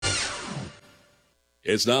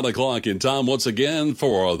It's 9 o'clock in time once again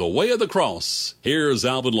for The Way of the Cross. Here's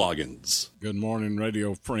Alvin Loggins. Good morning,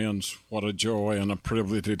 radio friends. What a joy and a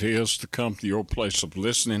privilege it is to come to your place of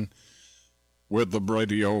listening with the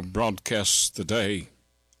radio broadcast today.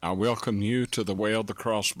 I welcome you to the Way of the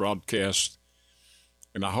Cross broadcast,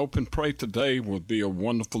 and I hope and pray today will be a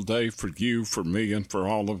wonderful day for you, for me, and for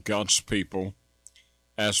all of God's people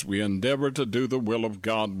as we endeavor to do the will of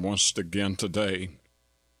God once again today.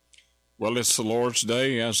 Well, it's the Lord's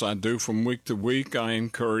Day. As I do from week to week, I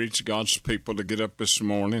encourage God's people to get up this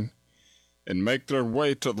morning and make their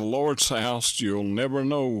way to the Lord's house. You'll never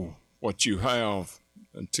know what you have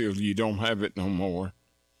until you don't have it no more.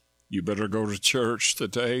 You better go to church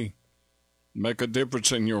today. Make a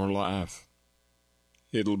difference in your life.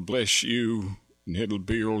 It'll bless you and it'll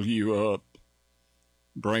build you up.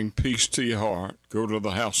 Bring peace to your heart. Go to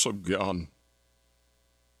the house of God.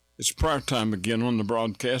 It's prayer time again on the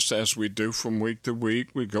broadcast. As we do from week to week,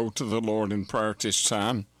 we go to the Lord in prayer at this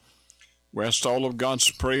time. We ask all of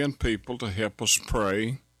God's praying people to help us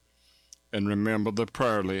pray and remember the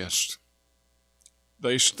prayer list.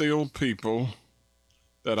 They still people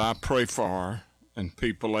that I pray for, and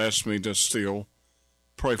people ask me to still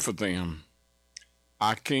pray for them.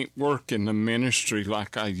 I can't work in the ministry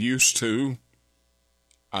like I used to.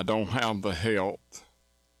 I don't have the health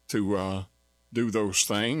to do those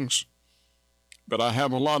things, but I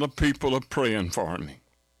have a lot of people are praying for me.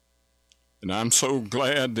 And I'm so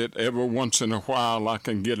glad that every once in a while I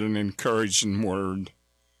can get an encouraging word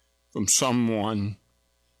from someone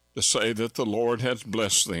to say that the Lord has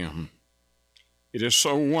blessed them. It is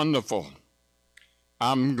so wonderful.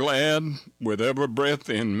 I'm glad with every breath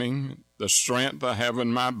in me, the strength I have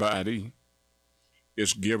in my body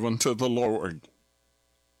is given to the Lord.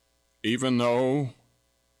 Even though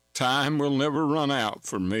time will never run out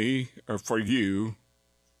for me or for you,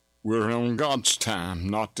 we're on God's time,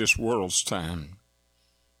 not this world's time.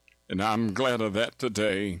 And I'm glad of that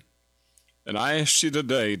today. And I ask you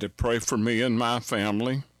today to pray for me and my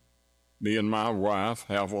family. Me and my wife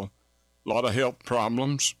have a lot of health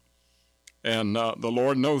problems, and the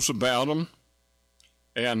Lord knows about them.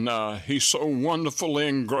 And He's so wonderful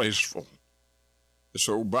and graceful. This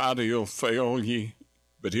old body will fail you,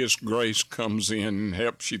 but His grace comes in and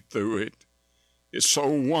helps you through it. It's so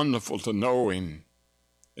wonderful to know Him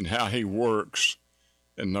and how He works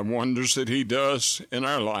and the wonders that He does in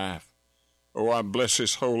our life. Oh, I bless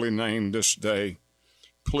His holy name this day.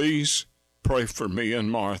 Please pray for me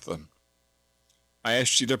and Martha. I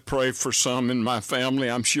asked you to pray for some in my family.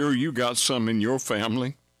 I'm sure you got some in your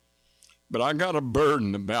family. But I got a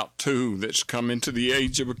burden about two that's coming to the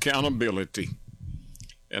age of accountability,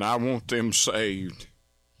 and I want them saved.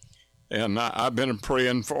 And I've been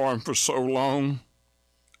praying for them for so long,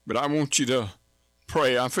 but I want you to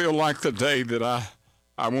pray. I feel like today that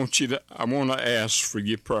I want to ask for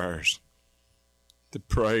your prayers, to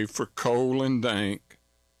pray for Cole and Dank,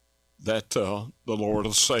 that the Lord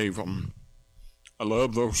will save them. I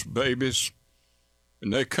love those babies,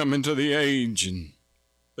 and they come into the age and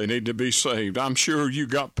they need to be saved. I'm sure you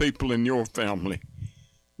got people in your family,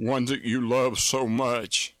 ones that you love so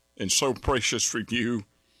much and so precious for you,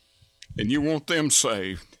 and you want them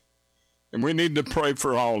saved. And we need to pray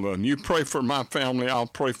for all of them. You pray for my family, I'll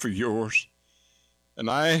pray for yours. And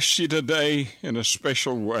I ask you today in a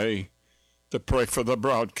special way to pray for the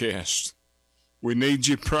broadcast. We need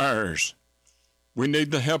your prayers. We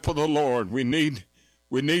need the help of the Lord. We need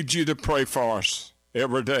you to pray for us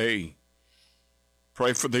every day.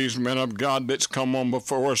 Pray for these men of God that's come on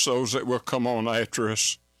before us, those that will come on after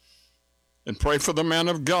us. And pray for the man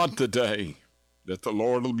of God today, that the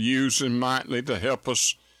Lord will use him mightily to help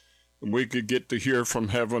us, and we could get to hear from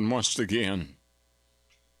heaven once again.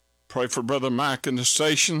 Pray for Brother Mike in the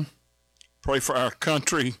station. Pray for our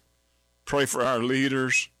country. Pray for our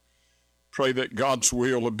leaders. Pray that God's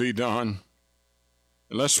will will be done.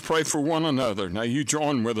 And let's pray for one another. Now you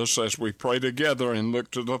join with us as we pray together and look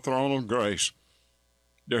to the throne of grace.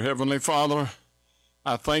 Dear Heavenly Father,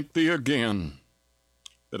 I thank Thee again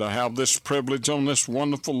that I have this privilege on this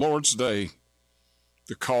wonderful Lord's Day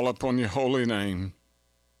to call upon Your holy name.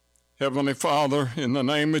 Heavenly Father, in the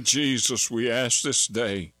name of Jesus, we ask this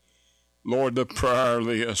day, Lord, the prayer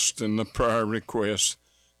list and the prayer requests,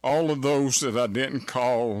 all of those that I didn't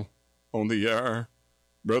call on the air,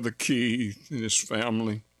 Brother Keith and his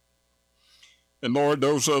family, and Lord,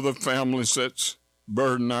 those other families that's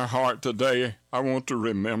burden our heart today, I want to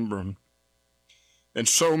remember them. And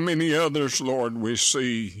so many others, Lord, we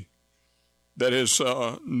see that is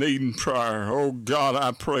needing prayer. Oh, God,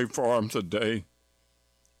 I pray for them today.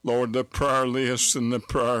 Lord, the prayer list and the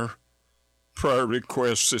prayer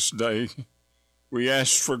requests this day, We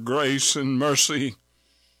ask for grace and mercy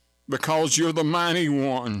because you're the mighty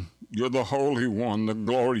one. You're the Holy One, the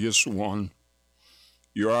glorious one.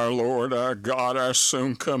 You're our Lord, our God, our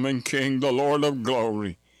soon-coming King, the Lord of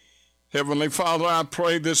glory. Heavenly Father, I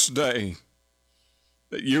pray this day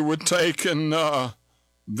that you would take and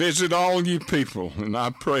visit all you people, and I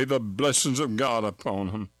pray the blessings of God upon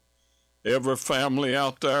them. Every family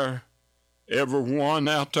out there, everyone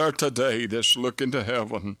out there today that's looking to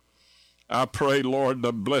heaven, I pray, Lord,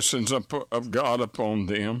 the blessings of God upon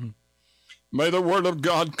them. May the word of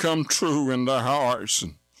God come true in their hearts,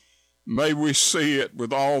 and may we see it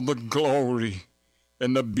with all the glory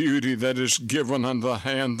and the beauty that is given unto the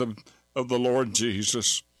hand of the Lord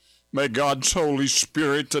Jesus. May God's Holy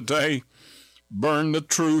Spirit today burn the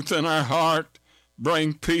truth in our heart,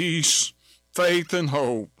 bring peace, faith, and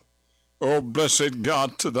hope. Oh, blessed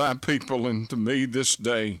God, to thy people and to me this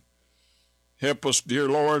day. Help us, dear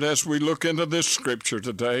Lord, as we look into this scripture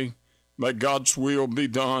today. May God's will be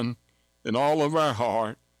done in all of our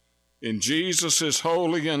heart. In Jesus'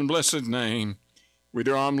 holy and blessed name, we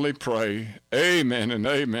do humbly pray. Amen and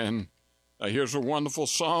amen. Now here's a wonderful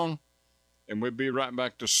song, and we'll be right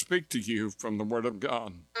back to speak to you from the Word of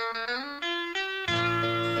God.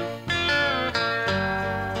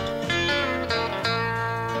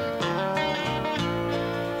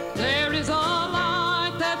 There is a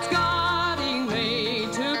light that's guiding me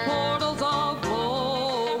to portals of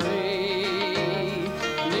glory,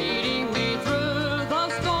 leading me through the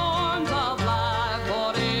storms of life,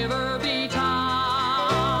 whatever betide.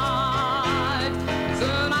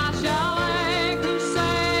 Soon I shall anchor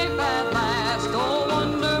safe at last, oh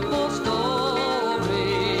wonderful story.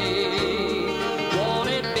 Won't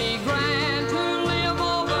it be grand to live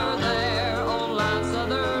over there on life's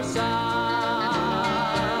other side?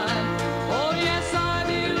 Oh yes, I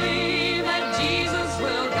believe that Jesus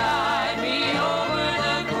will guide me over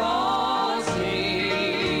the crossing,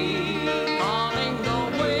 calming the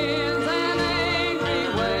winds and angry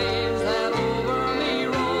waves that over me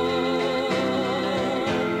roll.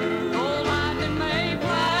 Though lightning may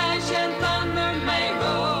flash and thunder may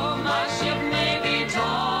roll, my ship may be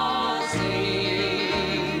tossing,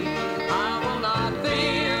 I will not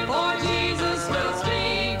fear, for Jesus will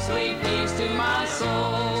speak sweet peace to my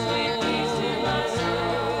soul.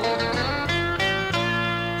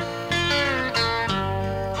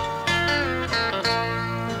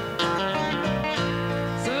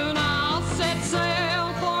 Soon I'll set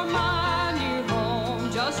sail for my new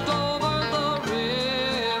home just over the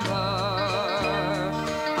river.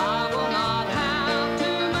 I will not have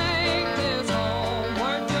to make this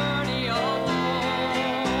homeward journey alone.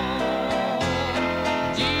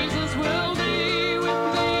 Jesus will be with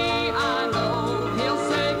me, I know he'll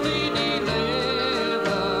safely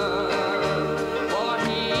deliver. For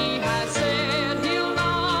he has said he'll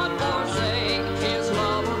not forsake his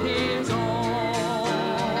love of his own.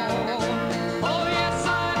 Oh yes,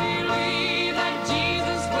 I believe that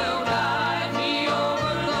Jesus will guide me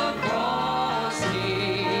over the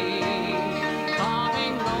crossing,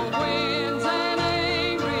 calming the winds and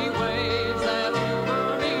angry waves that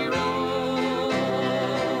over me roll.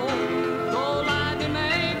 Though lightning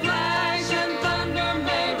may flash and thunder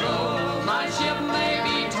may roll, my ship may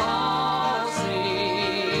be tossing,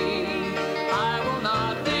 I will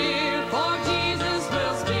not fear, for Jesus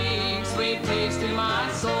will speak sweet peace to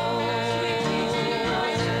my soul.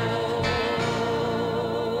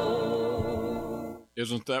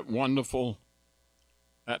 Isn't that wonderful?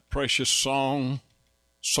 That precious song,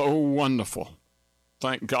 so wonderful.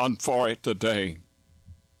 Thank God for it today.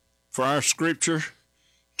 For our scripture,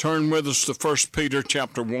 turn with us to 1 Peter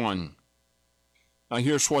chapter 1. Now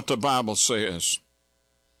here's what the Bible says.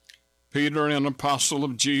 Peter, an apostle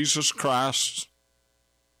of Jesus Christ,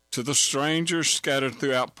 to the strangers scattered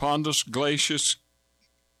throughout Pontus, Galatia,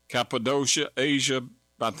 Cappadocia, Asia,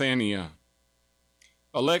 Bithynia,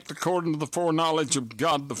 elect according to the foreknowledge of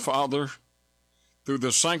God the Father, through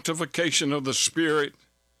the sanctification of the Spirit,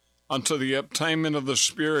 unto the obtainment of the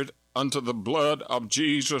Spirit, unto the blood of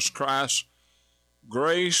Jesus Christ,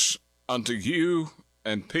 grace unto you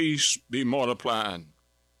and peace be multiplied.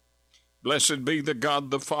 Blessed be the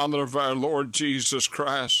God the Father of our Lord Jesus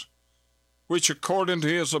Christ, which according to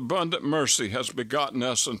his abundant mercy has begotten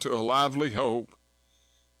us unto a lively hope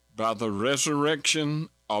by the resurrection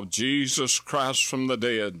of Jesus Christ from the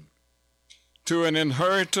dead, to an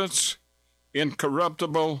inheritance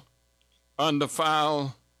incorruptible,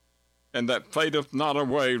 undefiled, and that fadeth not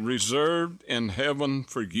away, reserved in heaven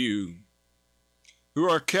for you, who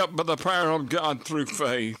are kept by the power of God through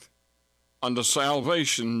faith, unto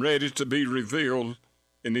salvation ready to be revealed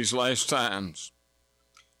in these last times.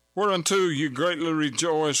 Whereunto you greatly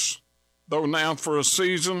rejoice, though now for a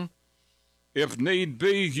season, if need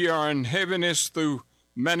be, ye are in heaviness through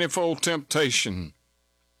manifold temptation,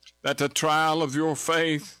 that the trial of your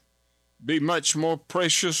faith be much more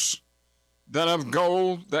precious than of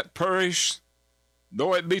gold that perish,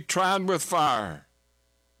 though it be tried with fire,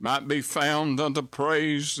 might be found unto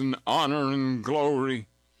praise and honor and glory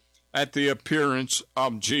at the appearance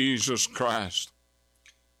of Jesus Christ,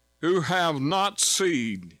 who have not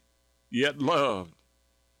seen, yet loved,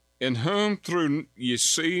 in whom through ye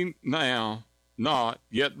see now not,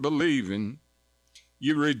 yet believing,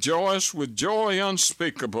 ye rejoice with joy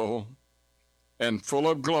unspeakable and full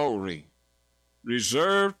of glory,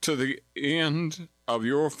 reserved to the end of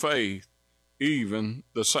your faith, even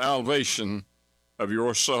the salvation of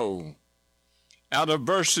your soul. Out of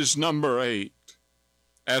verses number 8,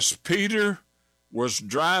 as Peter was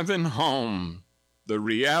driving home the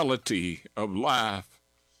reality of life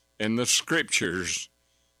and the scriptures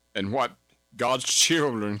and what God's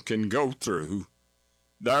children can go through,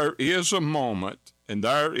 there is a moment and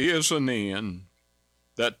there is an end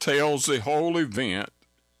that tells the whole event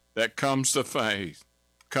that comes to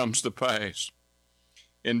pass.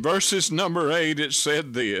 In verses number 8, it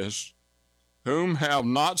said this, whom have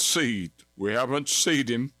not seen, we haven't seen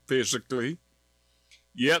him physically,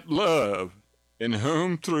 yet love, in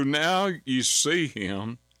whom through now ye see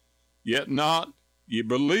him, yet not ye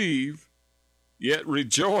believe, yet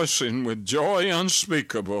rejoicing with joy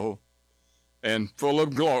unspeakable and full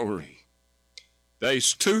of glory.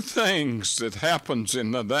 There's two things that happens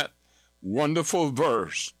in that wonderful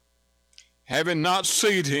verse. Having not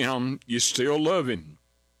seen him, ye still love him.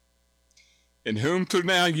 In whom through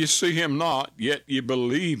now ye see him not, yet ye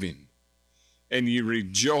believe him, and ye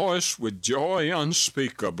rejoice with joy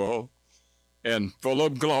unspeakable and full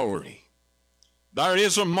of glory. There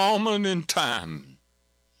is a moment in time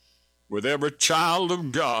with every child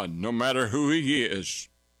of God, no matter who he is,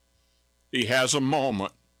 he has a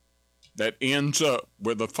moment that ends up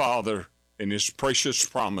with the Father and his precious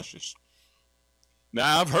promises.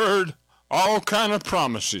 Now, I've heard all kind of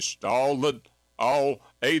promises, all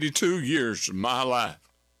 82 years of my life.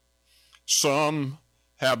 Some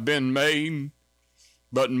have been made,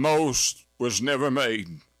 but most was never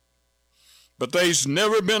made. But there's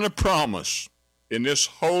never been a promise in this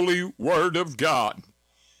holy word of God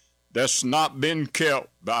that's not been kept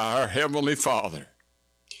by our Heavenly Father.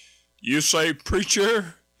 You say,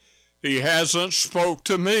 preacher, he hasn't spoke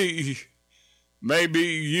to me. Maybe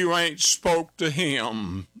you ain't spoke to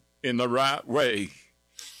him in the right way.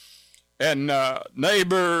 And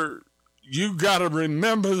neighbor, you got to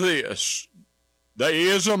remember this. There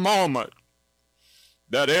is a moment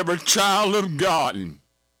that every child of God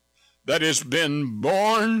that has been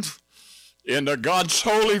born into God's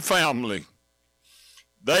holy family,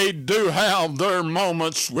 they do have their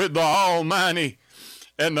moments with the Almighty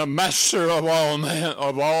and the Master of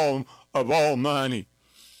Almighty.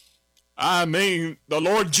 I mean, the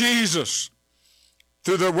Lord Jesus,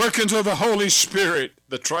 through the workings of the Holy Spirit,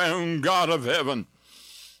 the triune God of heaven,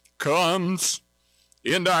 comes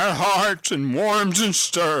into our hearts and warms and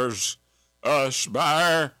stirs us by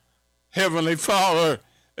our Heavenly Father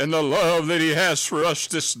and the love that he has for us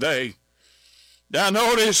this day. Now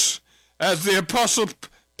notice, as the Apostle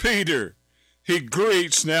Peter, he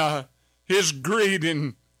greets now, his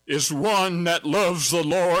greeting is one that loves the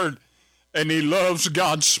Lord and he loves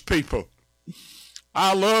God's people.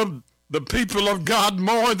 I love the people of God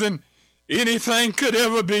more than anything could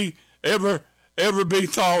ever be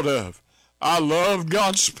thought of. I love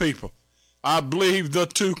God's people. I believe the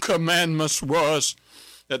two commandments was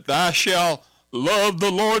that thou shalt love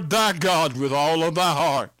the Lord thy God with all of thy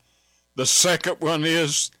heart. The second one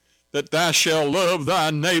is that thou shalt love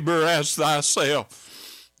thy neighbor as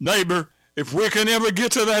thyself. Neighbor, if we can ever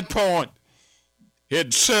get to that point,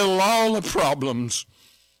 it'd settle all the problems,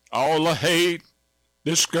 all the hate,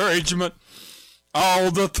 discouragement, all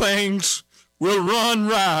the things will run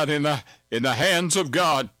right in the hands of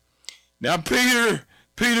God. Now Peter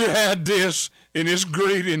had this in his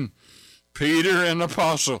greeting. Peter, an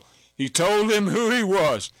apostle. He told him who he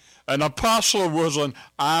was. An apostle was an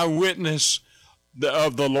eyewitness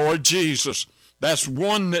of the Lord Jesus. That's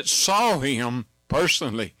one that saw him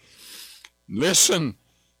personally. Listen,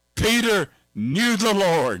 Peter knew the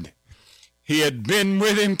Lord. He had been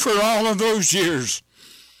with him for all of those years.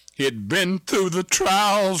 He had been through the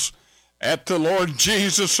trials at the Lord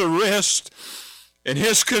Jesus' arrest and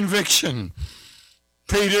his conviction.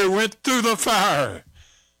 Peter went through the fire.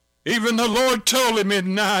 Even the Lord told him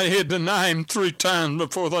he'd deny him 3 times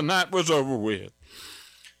before the night was over with.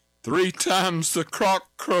 3 times the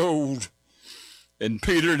cock crowed, And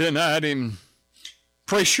Peter denied him.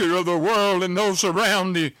 Pressure of the world and those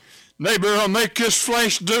around you, neighbor, will make his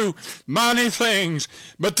flesh do mighty things.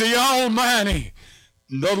 But the Almighty,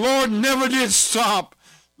 the Lord, never did stop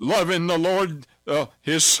loving the Lord,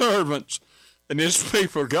 his servants and his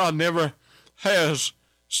people. God never has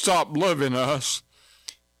stopped loving us.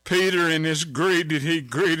 Peter, in his greeting, he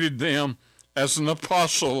greeted them as an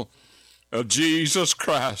apostle of Jesus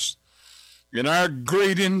Christ. In our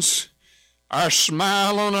greetings, our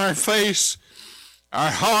smile on our face,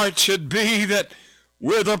 our heart should be that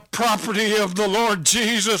we're the property of the Lord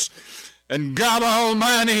Jesus and God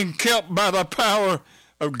Almighty, and kept by the power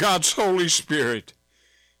of God's Holy Spirit.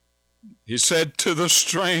 He said to the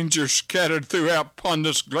strangers scattered throughout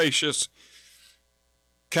Pontus, Galatia,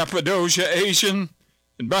 Cappadocia, Asia,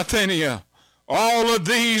 and Bithynia, all of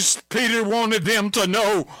these, Peter wanted them to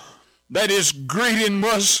know that his greeting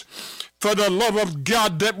was for the love of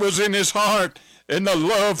God that was in his heart and the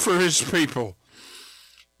love for his people.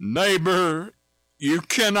 Neighbor, you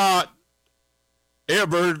cannot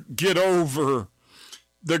ever get over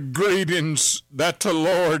the greetings that the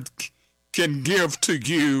Lord can give to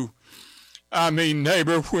you. I mean,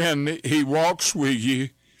 neighbor, when he walks with you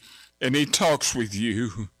and he talks with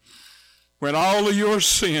you, when all of your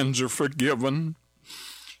sins are forgiven,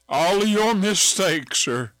 all of your mistakes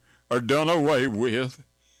are done away with,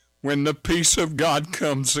 when the peace of God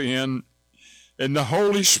comes in and the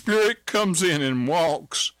Holy Spirit comes in and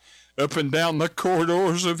walks up and down the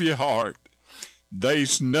corridors of your heart,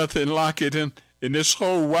 there's nothing like it in this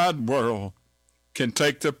whole wide world can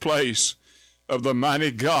take the place of the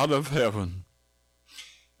mighty God of heaven.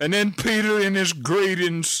 And then Peter, in his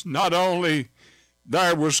greetings, not only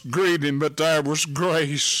there was greeting, but there was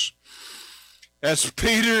grace. As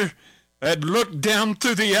Peter had looked down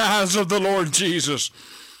through the eyes of the Lord Jesus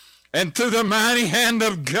and through the mighty hand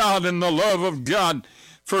of God and the love of God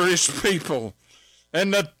for his people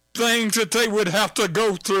and the things that they would have to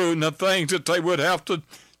go through and the things that they would have to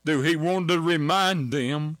do, he wanted to remind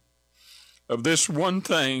them of this one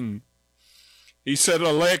thing. He said,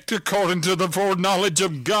 elect according to the foreknowledge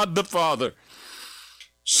of God the Father,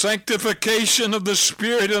 sanctification of the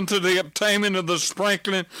Spirit unto the obtainment of the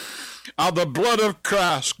sprinkling of the blood of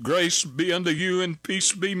Christ. Grace be unto you and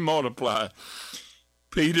peace be multiplied.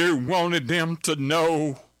 Peter wanted them to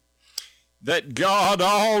know that God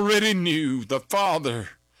already knew, the Father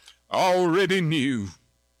already knew.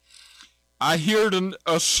 I heard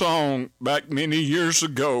a song back many years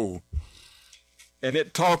ago, and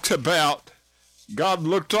it talked about God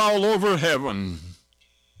looked all over heaven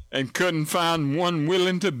and couldn't find one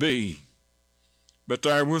willing to be, but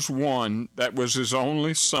there was one that was his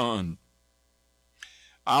only son.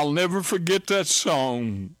 I'll never forget that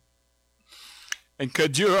song. And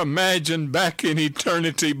could you imagine back in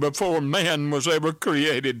eternity before man was ever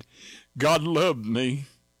created, God loved me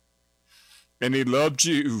and he loved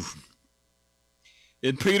you.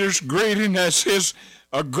 In Peter's greeting as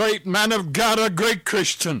a great man of God, a great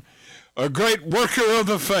Christian, a great worker of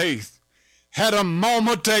the faith, had a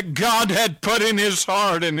moment that God had put in his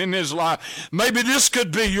heart and in his life. Maybe this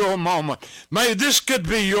could be your moment. Maybe this could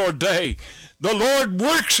be your day. The Lord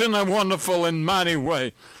works in a wonderful and mighty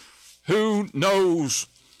way. Who knows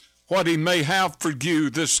what he may have for you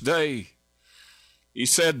this day? He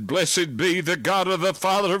said, blessed be the God of the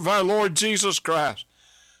Father of our Lord Jesus Christ,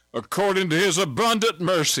 according to his abundant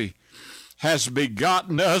mercy, has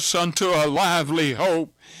begotten us unto a lively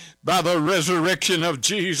hope by the resurrection of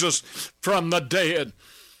Jesus from the dead.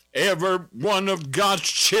 Every one of God's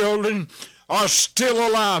children are still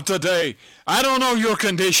alive today. I don't know your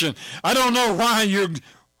condition. I don't know why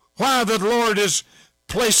the Lord has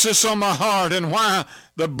placed this on my heart and why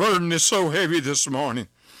the burden is so heavy this morning.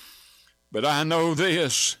 But I know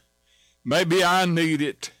this. Maybe I need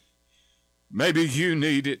it. Maybe you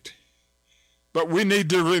need it. But we need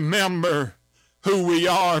to remember who we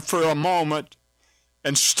are for a moment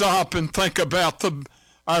and stop and think about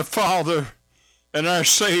our Father and our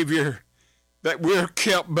Savior, that we're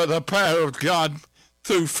kept by the power of God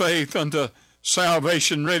through faith unto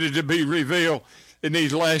salvation ready to be revealed in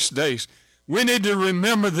these last days. We need to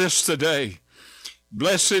remember this today.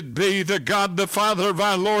 Blessed be the God the Father of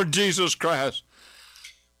our Lord Jesus Christ,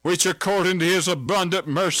 which according to his abundant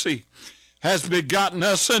mercy has begotten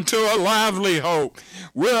us into a lively hope.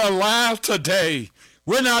 We're alive today.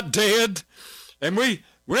 We're not dead, and we're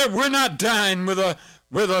not dying with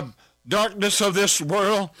the darkness of this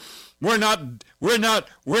world. We're not going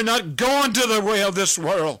to the way of this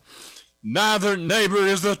world. Neither, neighbor,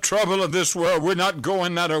 is the trouble of this world. We're not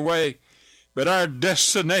going that way, but our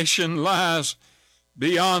destination lies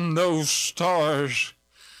beyond those stars,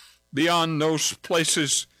 beyond those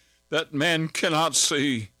places that man cannot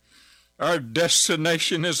see. Our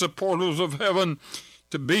destination is the portals of heaven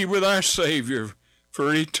to be with our Savior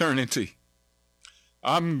for eternity.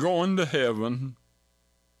 I'm going to heaven,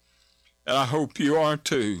 and I hope you are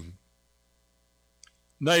too.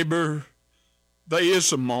 Neighbor, there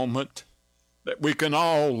is a moment that we can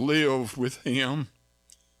all live with Him.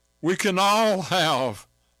 We can all have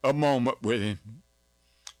a moment with Him.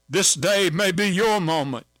 This day may be your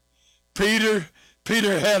moment. Peter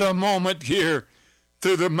had a moment here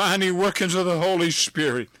through the mighty workings of the Holy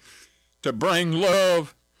Spirit to bring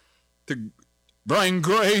love, to bring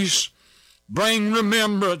grace, bring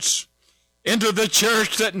remembrance into the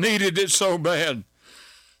church that needed it so bad.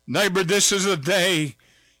 Neighbor, this is a day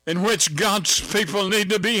in which God's people need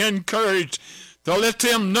to be encouraged to let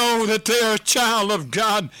them know that they are a child of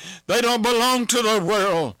God. They don't belong to the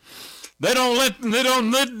world. They don't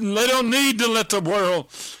need to let the world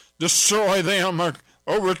destroy them or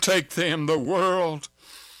overtake them. The world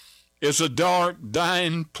is a dark,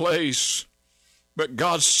 dying place, but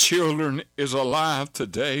God's children is alive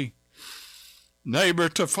today. Neighbor,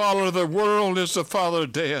 to follow the world is to follow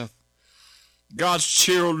death. God's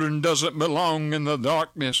children doesn't belong in the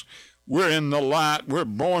darkness. We're in the light. We're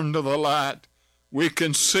born to the light. We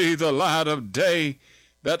can see the light of day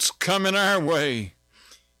that's coming our way.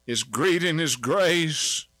 His greeting, His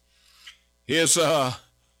grace, His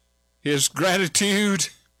gratitude,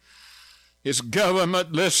 His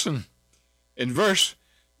government. Listen, in verse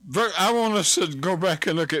I want us to go back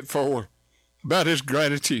and look at 4 about His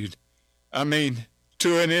gratitude.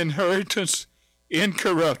 To an inheritance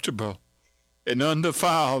incorruptible and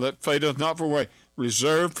undefiled that fadeth not away,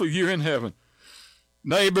 reserved for you in heaven.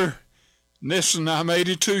 Neighbor, listen, I'm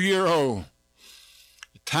 82 years old.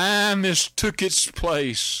 Time has took its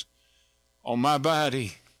place on my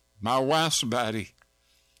body, my wife's body.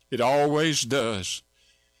 It always does.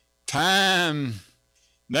 Time,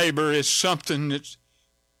 neighbor, is something that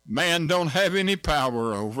man don't have any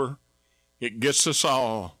power over. It gets us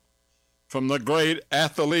all. From the great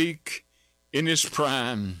athlete in his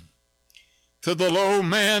prime to the low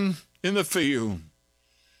man in the field,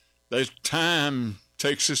 there's time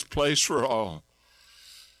takes its place for all.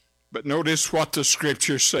 But notice what the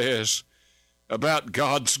Scripture says about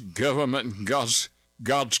God's government and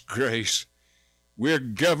God's grace. We're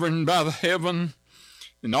governed by the heaven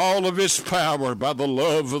and all of His power by the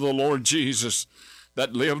love of the Lord Jesus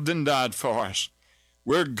that lived and died for us.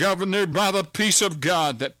 We're governed by the peace of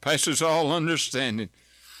God that passes all understanding.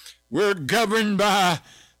 We're governed by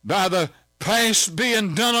the past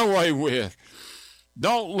being done away with.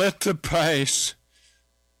 Don't let the past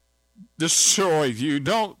destroy you.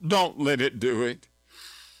 Don't let it do it.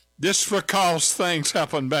 Just because things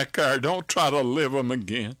happen back there, don't try to live them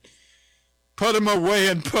again. Put them away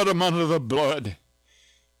and put them under the blood.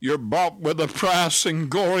 You're bought with a price, and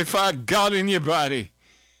glorify God in your body,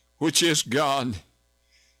 which is God.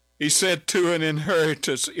 He said, to an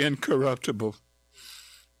inheritance incorruptible.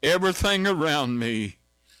 Everything around me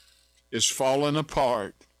is falling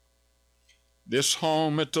apart. This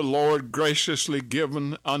home that the Lord graciously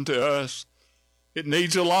given unto us, it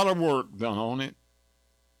needs a lot of work done on it.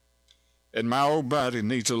 And my old body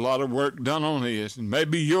needs a lot of work done on it. And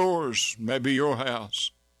maybe yours, maybe your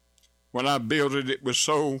house. When I built it, it was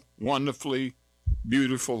so wonderfully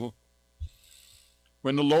beautiful.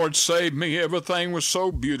 When the Lord saved me, everything was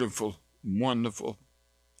so beautiful and wonderful,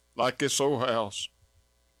 like this old house.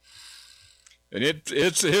 And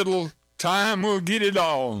time will get it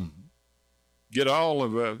all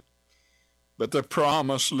of it. But the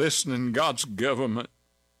promise, listening, God's government,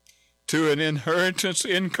 to an inheritance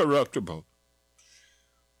incorruptible.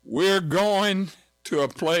 We're going to a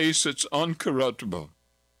place that's uncorruptible,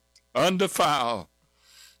 undefiled.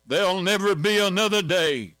 There'll never be another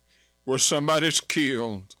day where somebody's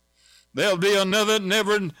killed. There'll be another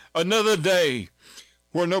day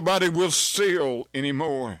where nobody will steal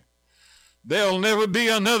anymore. There'll never be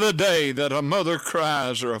another day that a mother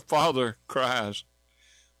cries or a father cries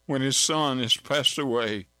when his son is passed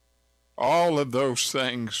away. All of those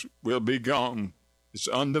things will be gone. It's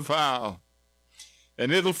undefiled.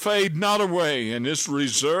 And it'll fade not away, and it's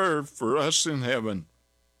reserved for us in heaven.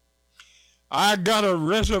 I got a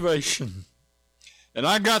reservation, and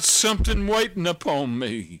I got something waiting upon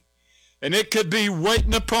me, and it could be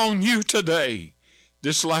waiting upon you today,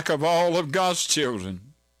 just like of all of God's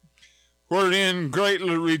children. Wherein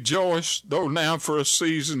greatly rejoice, though now for a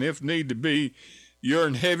season, if need to be, you're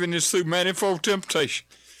in heaviness through manifold temptation.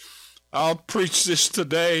 I'll preach this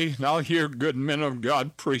today, and I'll hear good men of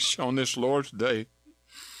God preach on this Lord's day.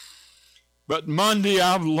 But Monday,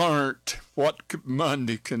 I've learned what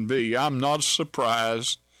Monday can be. I'm not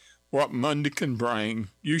surprised what Monday can bring.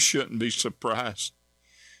 You shouldn't be surprised.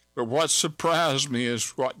 But what surprised me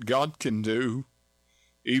is what God can do,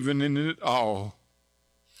 even in it all.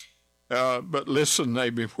 But listen,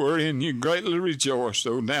 neighbor, wherein you greatly rejoice,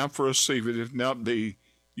 though now for receive it, if not be,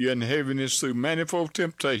 you in heaviness through manifold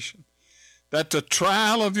temptation, that the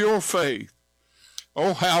trial of your faith,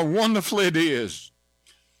 oh, how wonderful it is.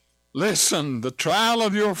 Listen, the trial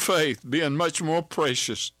of your faith being much more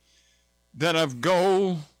precious than of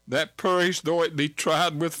gold that perish, though it be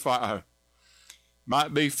tried with fire,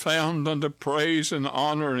 might be found unto praise and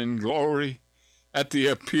honor and glory at the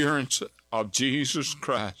appearance of Jesus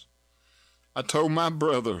Christ. I told my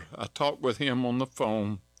brother, I talked with him on the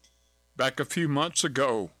phone back a few months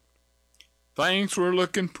ago. Things were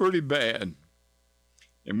looking pretty bad,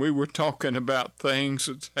 and we were talking about things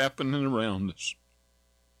that's happening around us.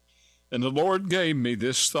 And the Lord gave me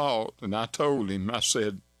this thought, and I told him, I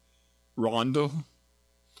said, Rondell,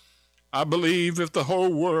 I believe if the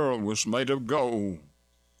whole world was made of gold,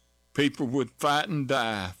 people would fight and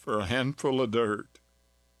die for a handful of dirt.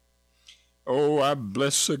 Oh, I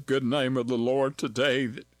bless the good name of the Lord today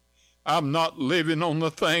that I'm not living on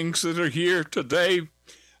the things that are here today.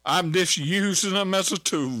 I'm just using them as a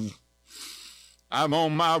tool. I'm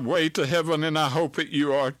on my way to heaven, and I hope that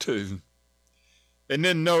you are too. And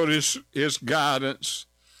then notice his guidance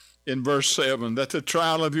in verse 7, that the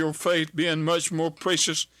trial of your faith being much more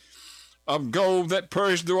precious of gold that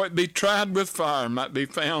perish, though it be tried with fire, might be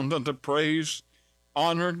found unto praise,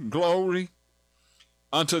 honor, glory,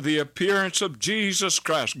 unto the appearance of Jesus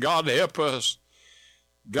Christ. God help us.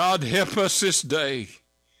 God help us this day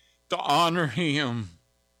to honor him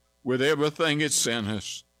with everything that's in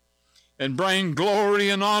us and bring glory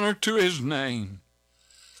and honor to his name,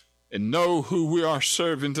 and know who we are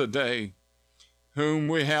serving today, whom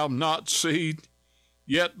we have not seen,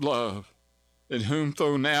 yet love, and whom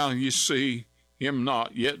though now you see him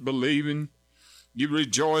not, yet believing, you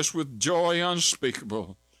rejoice with joy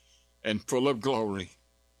unspeakable and full of glory.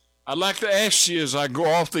 I'd like to ask you as I go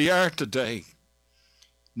off the air today,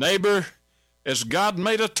 neighbor, has God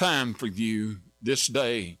made a time for you this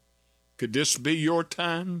day? Could this be your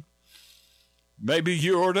time? Maybe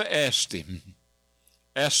you ought to ask him.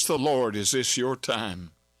 Ask the Lord, is this your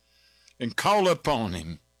time? And call upon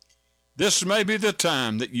him. This may be the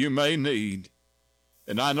time that you may need.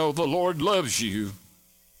 And I know the Lord loves you.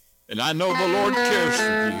 And I know the Lord cares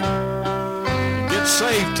for you. Get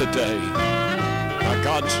saved today by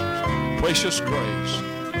God's precious grace.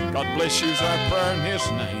 God bless you is our prayer in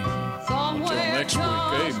his name. Until next week,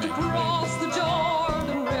 amen. Across the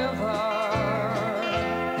Jordan River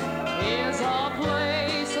is a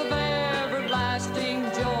place of everlasting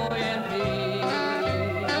joy and peace,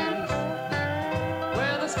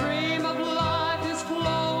 where the stream of life is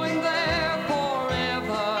flowing there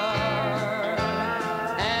forever,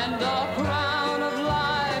 and a crown of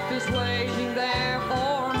life is waiting there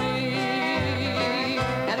for me.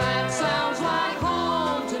 And that sounds like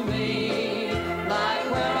home to me,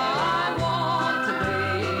 like where I want to be.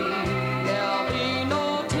 There'll be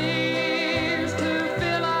no tears to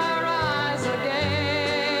fill our eyes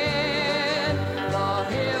again. The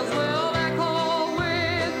hills will echo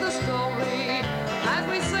with the story as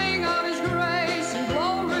we sing of his grace and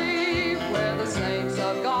glory, where the saints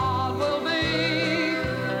of God will be.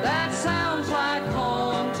 That sounds like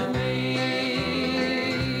home to me.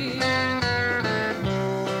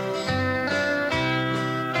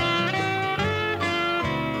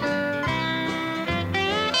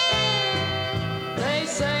 They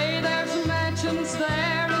say there's mansions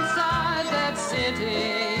there inside that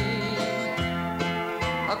city,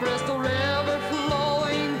 a crystal river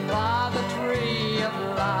flowing by the tree of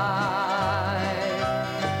life.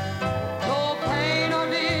 No pain or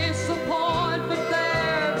disappointment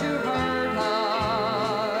there to hurt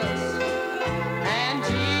us, and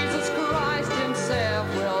Jesus Christ himself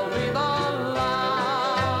will be the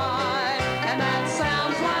light. And that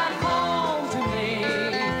sounds like home to me,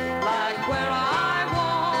 like where I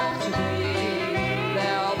want to be.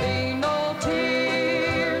 There'll be no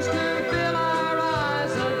tears to fill our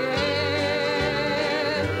eyes again.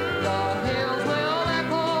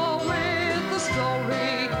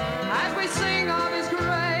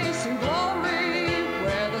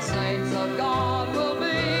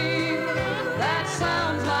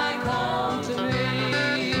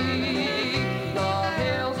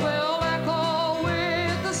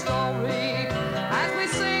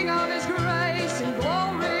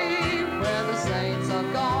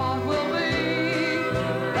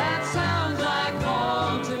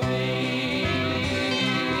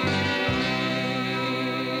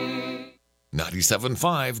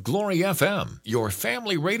 97.5 Glory FM, your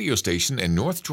family radio station in North Georgia.